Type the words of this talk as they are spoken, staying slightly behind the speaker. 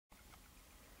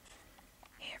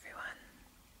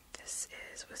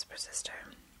is WhisperSister.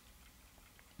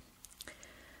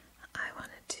 I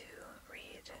wanted to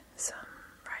read some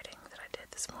writing that I did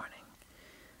this morning.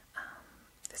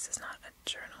 This is not a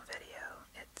journal video,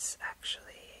 it's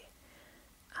actually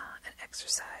an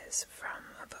exercise from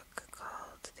a book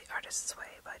called The Artist's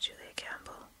Way by Julia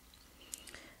Campbell.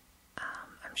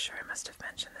 I'm sure I must have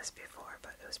mentioned this before,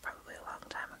 but it was probably a long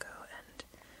time ago, and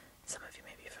some of you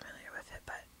may be familiar with it,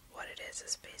 but what it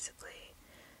is basically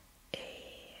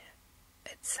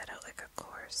it's set out like a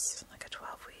course, like a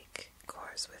 12-week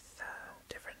course with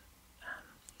different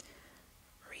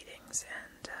readings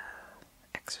and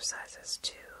exercises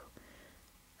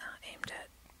aimed at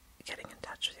getting in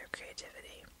touch with your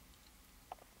creativity,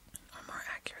 or more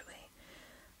accurately,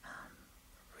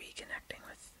 reconnecting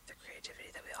with the creativity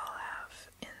that we all have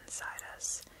inside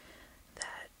us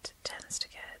that tends to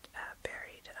get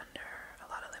buried under a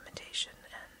lot of limitation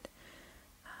and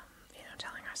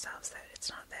telling ourselves that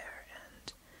it's not there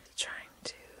and trying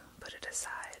to put it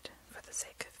aside for the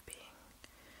sake of being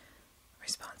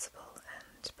responsible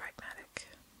and pragmatic.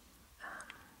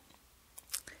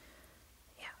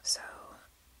 So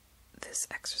this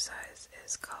exercise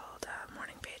is called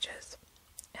Morning Pages,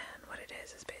 and what it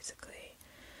is basically,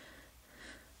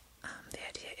 the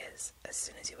idea is as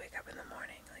soon as you wake up in the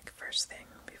morning, like first thing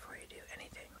before you do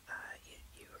anything,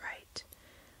 you write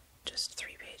just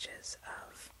 3 pages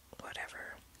of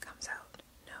whatever comes out.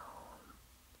 No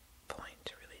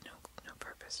point, really, no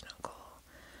purpose, no goal,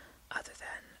 other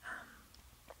than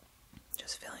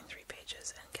just filling 3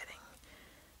 pages and getting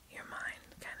your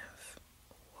mind kind of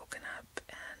woken up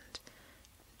and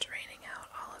draining out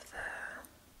all of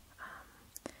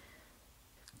the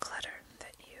clutter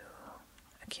that you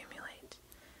accumulate,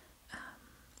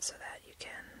 so that you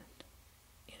can,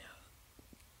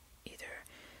 either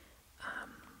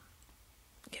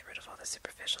get rid of all the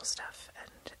superficial stuff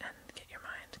and get your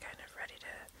mind kind of ready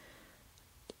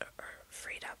to, or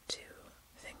freed up to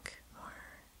think more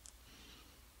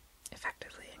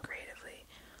effectively and creatively,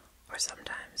 or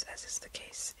sometimes, as is the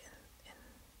case in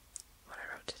what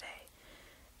I wrote today,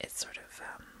 it sort of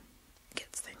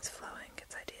gets things flowing,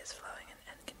 gets ideas flowing,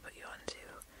 and can put you onto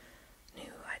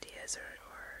new ideas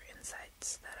or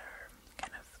insights that are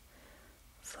kind of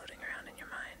floating around in your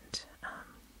mind,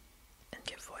 and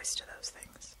give voice to those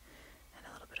things and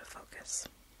a little bit of focus.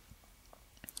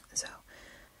 So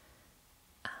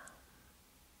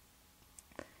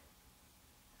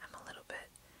I'm a little bit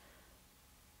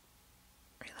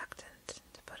reluctant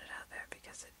to put it out there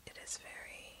because it is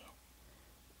very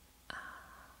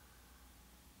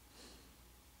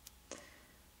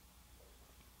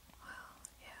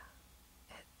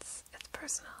it's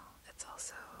personal. It's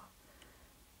also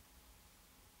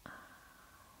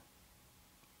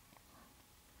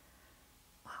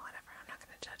whatever. I'm not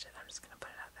going to judge it. I'm just going to put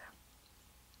it out there.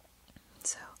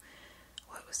 So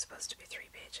what was supposed to be 3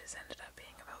 pages ended up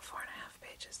being about 4.5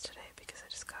 pages today because I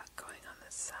just got going on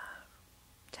this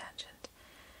tangent,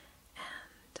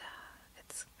 and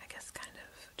it's, I guess, kind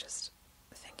of just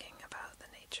thinking about the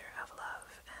nature of love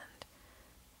and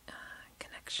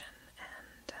connection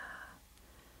and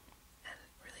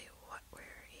really what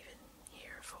we're even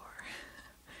here for.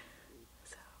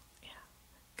 So yeah,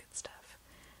 good stuff.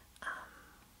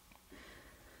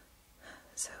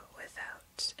 So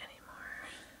without any more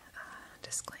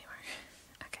disclaimer,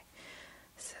 okay,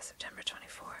 so September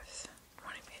 24th,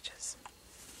 Morning Pages.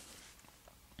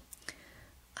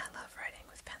 I love writing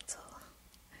with pencil.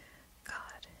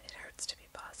 God, it hurts to be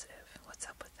positive. What's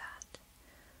up with that?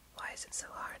 Why is it so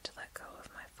hard to let go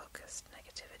of my focused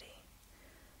negativity?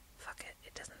 Fuck it,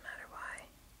 it doesn't matter why.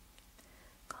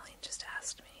 Colleen just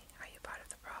asked me, are you part of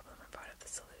the problem or part of the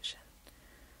solution?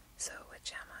 So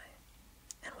which am I?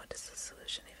 And what does the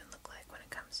solution even look like when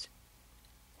it comes to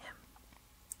him?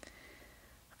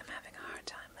 I'm having a hard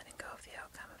time letting go of the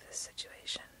outcome of this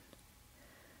situation.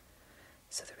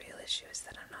 So the real issue is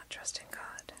that I'm not trusting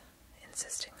God,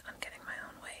 insisting on getting my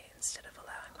own way instead of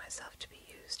allowing myself to be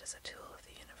used as a tool of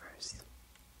the universe.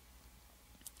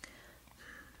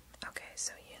 Okay,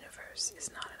 so universe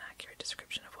is not an accurate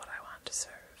description of what I want to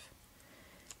serve.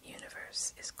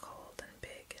 Universe is cold and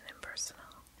big and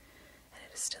impersonal, and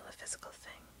it is still a physical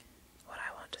thing. What I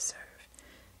want to serve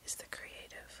is the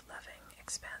creative, loving,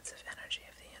 expansive energy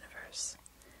of the universe.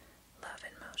 Love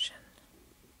in motion.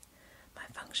 My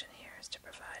function here is to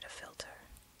provide a filter,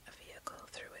 a vehicle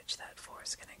through which that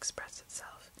force can express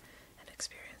itself and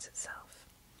experience itself.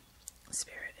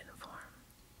 Spirit in form.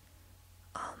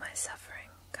 All my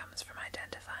suffering comes from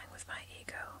identifying with my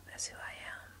ego as who I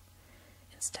am,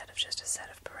 instead of just a set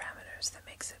of parameters that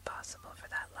makes it possible for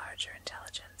that larger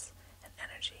intelligence and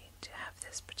energy to have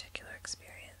this particular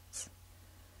experience.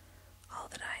 All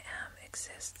that I am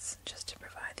exists just to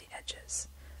provide the edges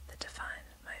that define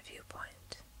my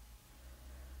viewpoint.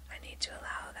 I need to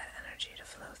allow that energy to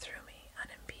flow through me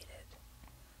unimpeded.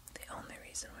 The only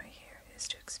reason we're here is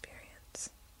to experience,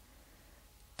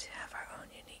 to have our own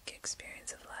unique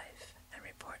experience of life and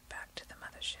report back to the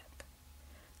mothership.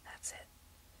 That's it,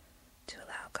 to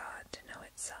allow God to know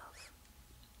itself.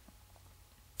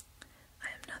 I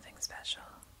am nothing special,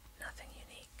 nothing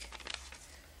unique,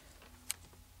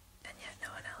 and yet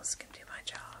no one else can do my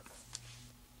job.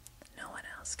 No one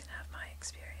else can have my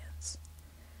experience.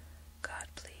 God,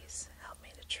 please help me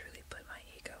to truly put my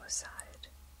ego aside.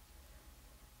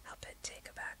 Help it take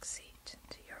a back seat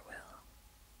to your will.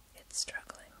 It's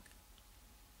struggling.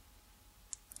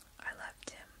 I left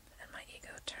him, and my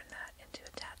ego turned that into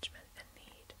attachment and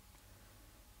need.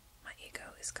 My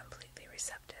ego is completely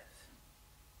receptive.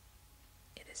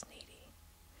 It is needy.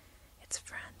 It's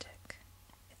frantic.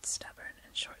 It's stubborn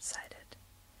and short-sighted.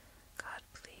 God,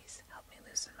 please help me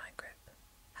loosen my grip.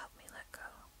 Help me let go.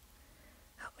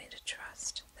 Help me to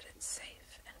trust that it's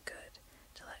safe and good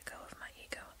to let go of my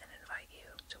ego and invite you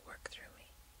to work through me.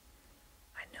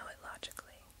 I know it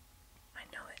logically. I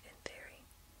know it in theory.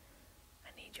 I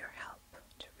need your help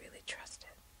to really trust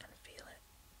it and feel it.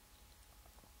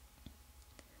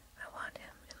 I want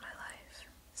him in my life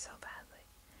so badly,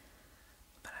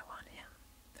 but I want him,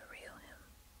 the real him.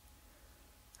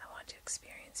 I want to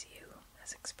experience you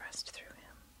as expressed through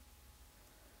him.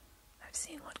 I've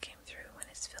seen what came through when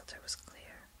his filter was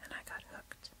clear, and I got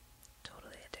hooked,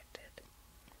 totally addicted.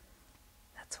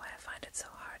 That's why I find it so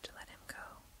hard to let him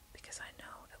go, because I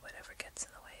know that whatever gets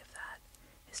in the way of that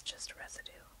is just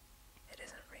residue. It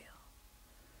isn't real.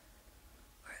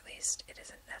 Or at least it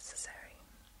isn't necessary.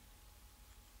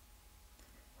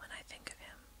 When I think of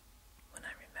him, when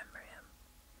I remember him,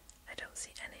 I don't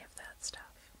see any of that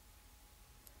stuff.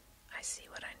 I see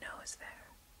what I know is there.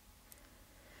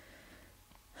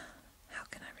 How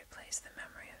can I replace the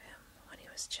memory of him when he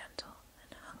was gentle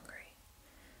and hungry,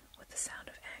 with the sound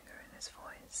of anger in his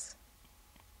voice?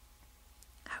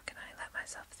 How can I let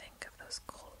myself think of those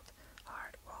cold,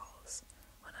 hard walls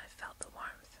when I felt the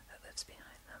warmth that lives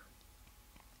behind them?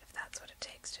 If that's what it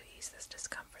takes to ease this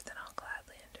discomfort, then I'll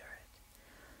gladly endure it.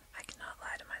 I cannot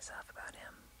lie to myself about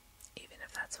him, even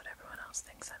if that's what everyone else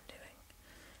thinks I'm doing.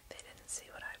 They didn't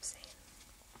see what I've seen.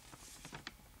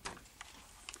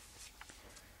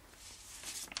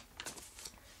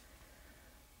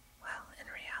 Well, in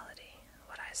reality,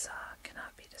 what I saw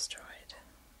cannot be destroyed.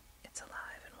 It's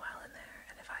alive and well in there,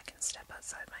 and if I can step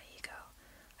outside my ego,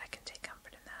 I can take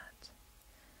comfort in that.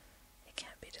 It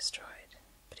can't be destroyed,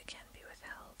 but it can be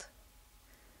withheld.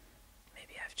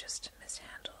 Maybe I've just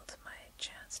mishandled my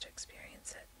chance to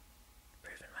experience it,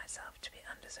 proven myself to be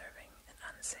undeserving and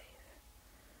unsafe.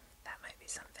 That might be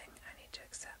something I need to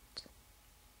accept.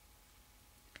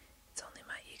 It's only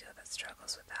my ego that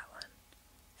struggles with that one,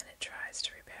 and it tries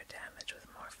to repair damage with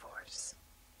more force.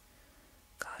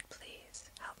 God, please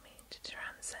help me to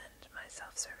transcend my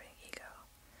self-serving ego.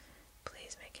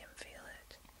 Please make him feel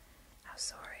it, how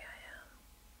sorry I am,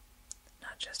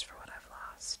 not just for what I've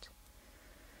lost.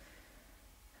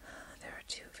 There are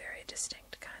two very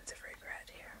distinct kinds of regret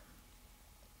here.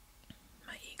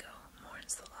 My ego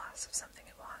mourns the loss of something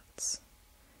it wants,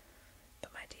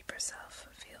 but my deeper self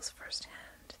feels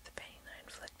firsthand the pain I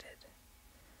inflicted.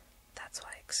 That's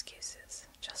why excuses,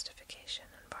 justification,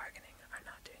 and bargaining are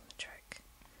not doing the trick.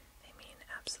 They mean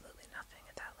absolutely nothing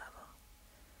at that level.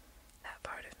 That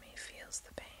part of me feels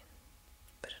the pain,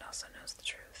 but it also knows the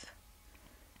truth.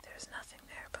 There's nothing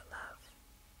there but love.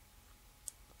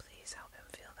 Please help him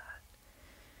feel that.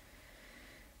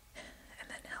 And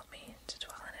then help me to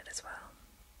dwell in it as well.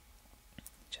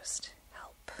 Just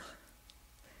help.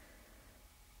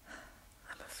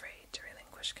 I'm afraid to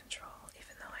relinquish control,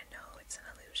 even though I know it's an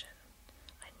illusion.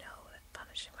 I know that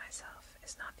punishing myself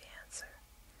is not the answer.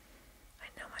 I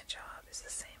know my job is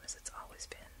the same as it's always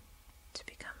been, to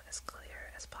become as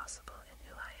clear as possible in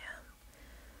who I am,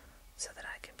 so that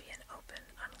I can be an open,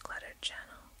 uncluttered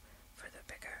channel for the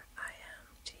bigger I am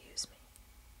to use me.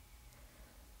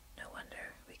 No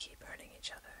wonder we keep hurting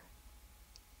each other.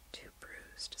 Two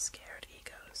bruised, scared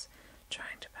egos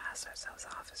trying to pass ourselves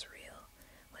off as real,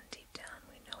 when deep down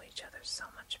we know each other so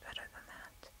much better than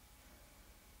that.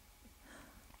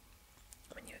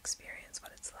 When you experience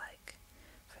what it's like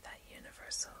for that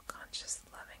universal, conscious,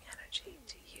 loving energy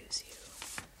to use you,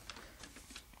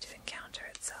 to encounter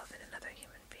itself in another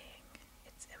human being,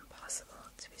 it's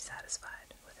impossible to be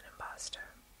satisfied with an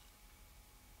imposter.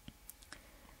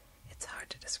 It's hard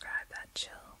to describe that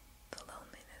chill, the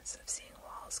loneliness of seeing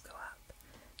walls go up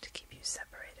to keep you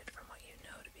separated from what you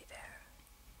know to be there.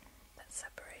 That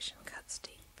separation anticipation cuts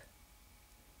deep.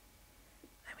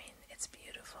 I mean, it's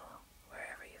beautiful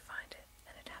wherever you find it,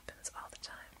 and it happens all the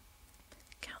time.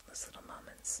 Countless little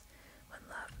moments when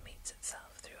love meets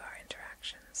itself through our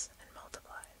interactions and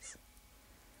multiplies.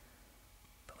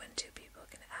 But when two people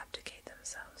can abdicate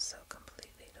themselves so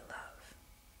completely to love,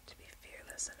 to be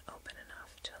fearless and open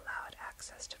enough to allow it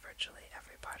access to virtually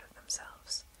every part of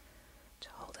themselves, to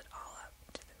hold it all up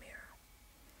to the mirror,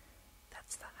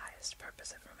 that's the highest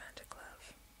purpose of romantic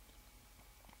love.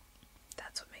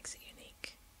 That's what makes it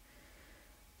unique.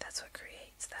 That's what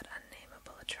creates that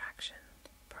unnameable attraction,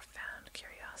 profound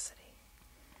curiosity,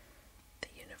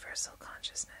 the universal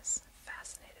consciousness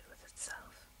fascinated with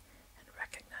itself and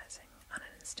recognizing on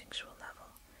an instinctual level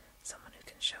someone who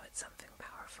can show it something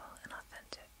powerful and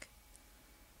authentic.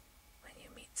 When you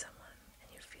meet someone and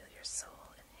you feel your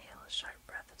soul inhale a sharp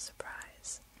breath of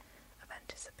surprise, of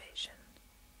anticipation,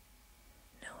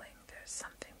 knowing there's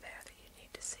something there that you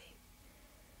need to see.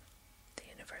 The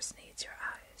universe needs your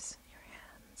eyes, your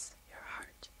hands, your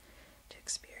heart to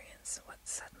experience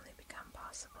what's suddenly become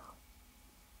possible.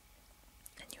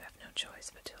 And you have no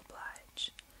choice but to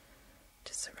oblige,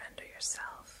 to surrender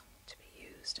yourself, to be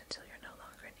used until you're no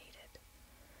longer needed.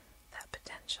 That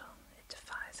potential, it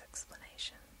defies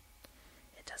explanation.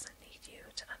 It doesn't need you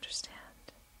to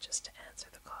understand, just to answer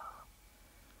the call.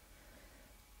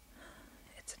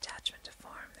 It's attachment to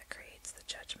form that creates the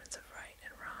judgments of right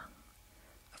and wrong.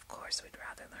 Of course, we'd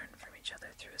rather learn from each other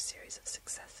through a series of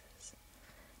successes,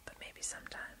 but maybe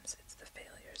sometimes it's the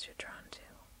failures you're drawn to.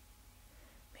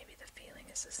 Maybe the feeling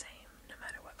is the same, no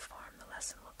matter what form the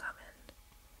lesson will come in.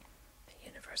 The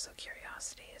universal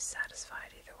curiosity is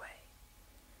satisfied either way.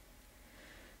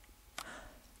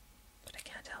 But I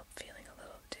can't help feeling a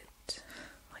little duped,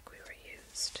 like we were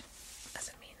used, as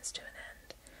a means to an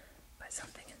end, by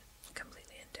something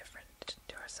completely indifferent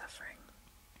to our suffering.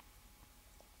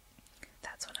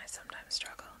 That's when I sometimes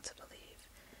struggle to believe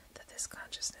that this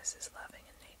consciousness is loving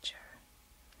in nature.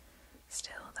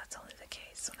 Still, that's only the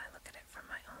case when I look at it from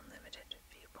my own limited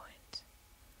viewpoint.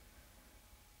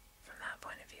 From that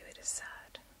point of view, it is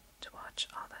sad to watch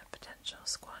all that potential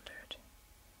squandered,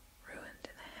 ruined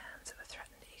in the hands of a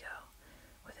threatened ego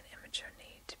with an immature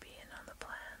need to be in on the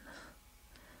plan.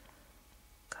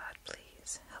 God,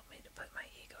 please help me to put my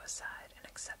ego aside and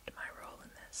accept my role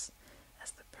in this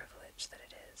as the privilege that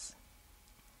it is.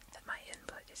 That my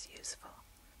input is useful,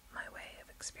 my way of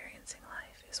experiencing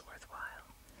life is worthwhile,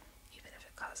 even if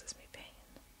it causes me pain.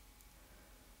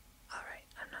 Alright,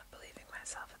 I'm not believing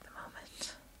myself at the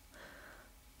moment.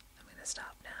 I'm gonna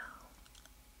stop now.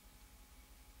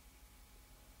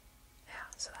 Yeah,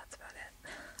 so that's about it.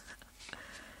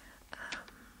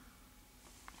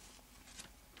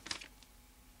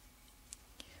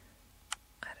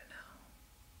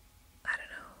 I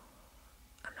don't know.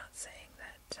 I'm not saying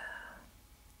that,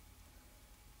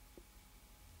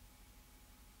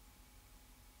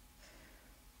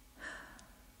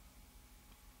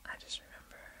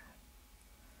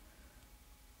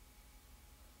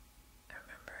 I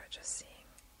remember just seeing